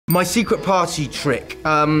My secret party trick.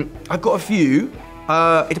 I've got a few.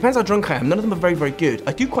 It depends how drunk I am. None of them are very, very good.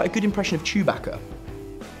 I do quite a good impression of Chewbacca.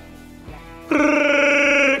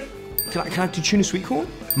 Can I do tuna sweet corn?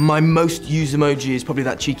 My most used emoji is probably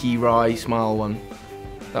that cheeky wry smile one.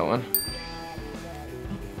 That one.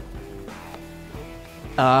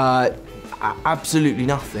 Absolutely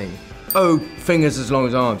nothing. Oh, fingers as long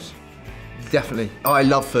as arms. Definitely. Oh, I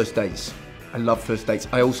love first dates. I love first dates.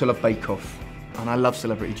 I also love Bake Off. And I love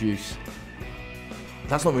Celebrity Juice.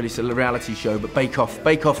 That's not really a reality show, but Bake Off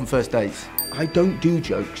and first dates. I don't do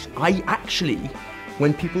jokes. I actually,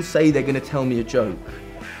 when people say they're gonna tell me a joke,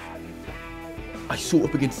 I sort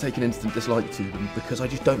of begin to take an instant dislike to them because I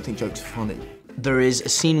just don't think jokes are funny. There is a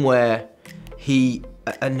scene where he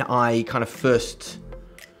and I kind of first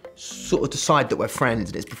sort of decide that we're friends,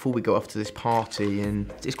 and it's before we go off to this party,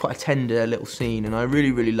 and it's quite a tender little scene, and I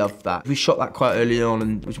really, really love that. We shot that quite early on,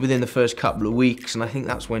 and it was within the first couple of weeks, and I think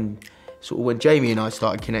that's when when Jamie and I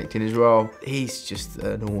started connecting as well. He's just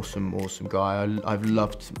an awesome, awesome guy. I've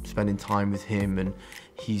loved spending time with him, and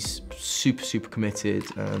he's super, super committed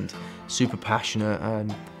and super passionate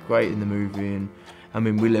and great in the movie. And I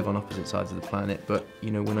mean, we live on opposite sides of the planet, but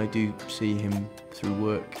you know, when I do see him through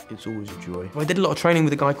work, it's always a joy. I did a lot of training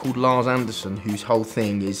with a guy called Lars Anderson, whose whole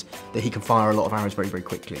thing is that he can fire a lot of arrows very, very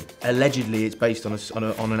quickly. Allegedly, it's based on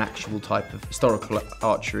an actual type of historical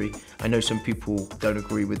archery. I know some people don't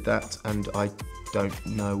agree with that, and I don't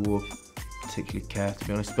know or particularly care, to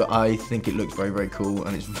be honest, but I think it looks very, very cool,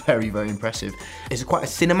 and it's very, very impressive. It's quite a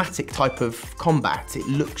cinematic type of combat. It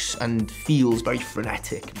looks and feels very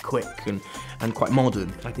frenetic and quick and quite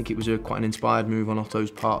modern. I think it was quite an inspired move on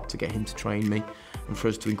Otto's part to get him to train me and for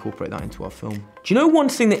us to incorporate that into our film. Do you know one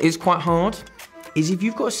thing that is quite hard? Is if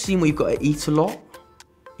you've got a scene where you've got to eat a lot,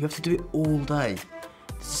 you have to do it all day.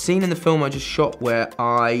 There's a scene in the film I just shot where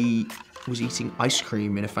I was eating ice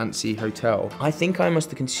cream in a fancy hotel. I think I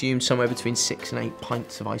must have consumed somewhere between 6 and 8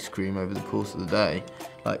 pints of ice cream over the course of the day.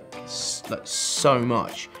 Like so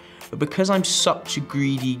much. But because I'm such a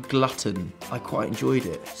greedy glutton, I quite enjoyed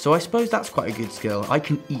it. So I suppose that's quite a good skill. I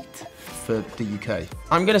can eat for the UK.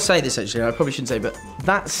 I'm gonna say this actually, I probably shouldn't say, but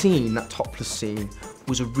that scene, that topless scene,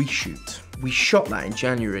 was a reshoot. We shot that in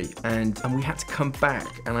January, and we had to come back,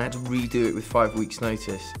 and I had to redo it with 5 weeks'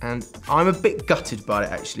 notice. And I'm a bit gutted by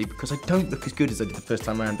it actually, because I don't look as good as I did the first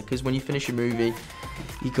time around, because when you finish a movie,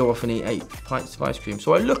 you go off and eat 8 pints of ice cream.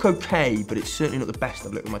 So I look okay, but it's certainly not the best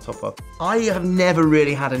I've looked with my top off. I have never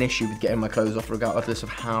really had an issue with getting my clothes off regardless of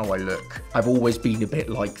how I look. I've always been a bit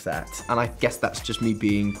like that, and I guess that's just me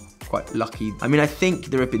being quite lucky. I mean, I think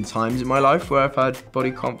there have been times in my life where I've had body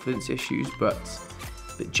confidence issues, but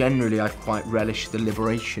generally I quite relish the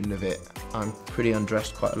liberation of it. I'm pretty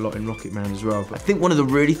undressed quite a lot in Rocket Man as well. I think one of the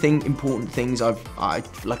really important things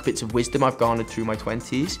like bits of wisdom I've garnered through my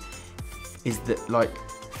 20s is that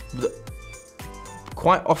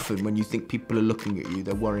quite often when you think people are looking at you,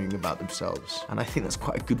 they're worrying about themselves. And I think that's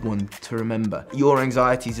quite a good one to remember. Your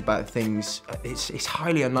anxieties about things, it's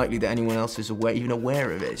highly unlikely that anyone else is even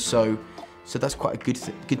aware of it. So that's quite a good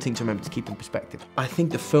thing to remember to keep in perspective. I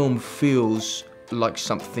think the film feels like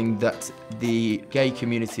something that the gay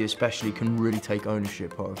community especially can really take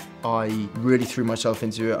ownership of. I really threw myself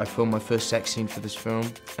into it. I filmed my first sex scene for this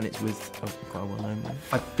film, and it's with quite a well-known man.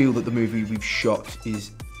 I feel that the movie we've shot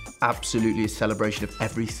is absolutely a celebration of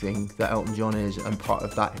everything that Elton John is, and part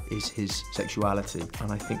of that is his sexuality.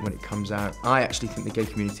 And I think when it comes out, I actually think the gay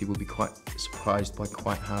community will be quite surprised by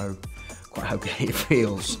quite how gay it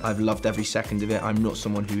feels. I've loved every second of it. I'm not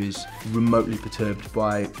someone who is remotely perturbed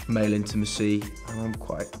by male intimacy, and I'm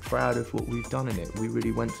quite proud of what we've done in it. We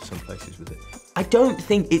really went to some places with it. I don't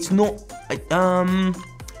think it's not,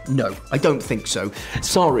 no, I don't think so.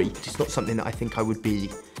 Sorry, it's not something that I think I would be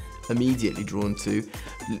immediately drawn to.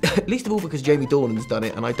 Least of all because Jamie Dornan's done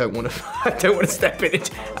it, and I don't want to step in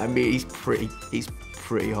it. I mean, he's pretty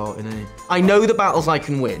hot, isn't he? I know the battles I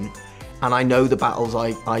can win, and I know the battles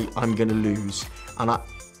I'm gonna lose. And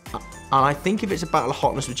I think if it's a battle of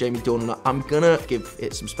hotness with Jamie Dornan, I'm gonna give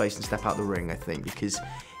it some space and step out the ring, I think, because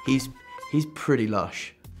he's pretty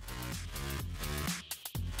lush.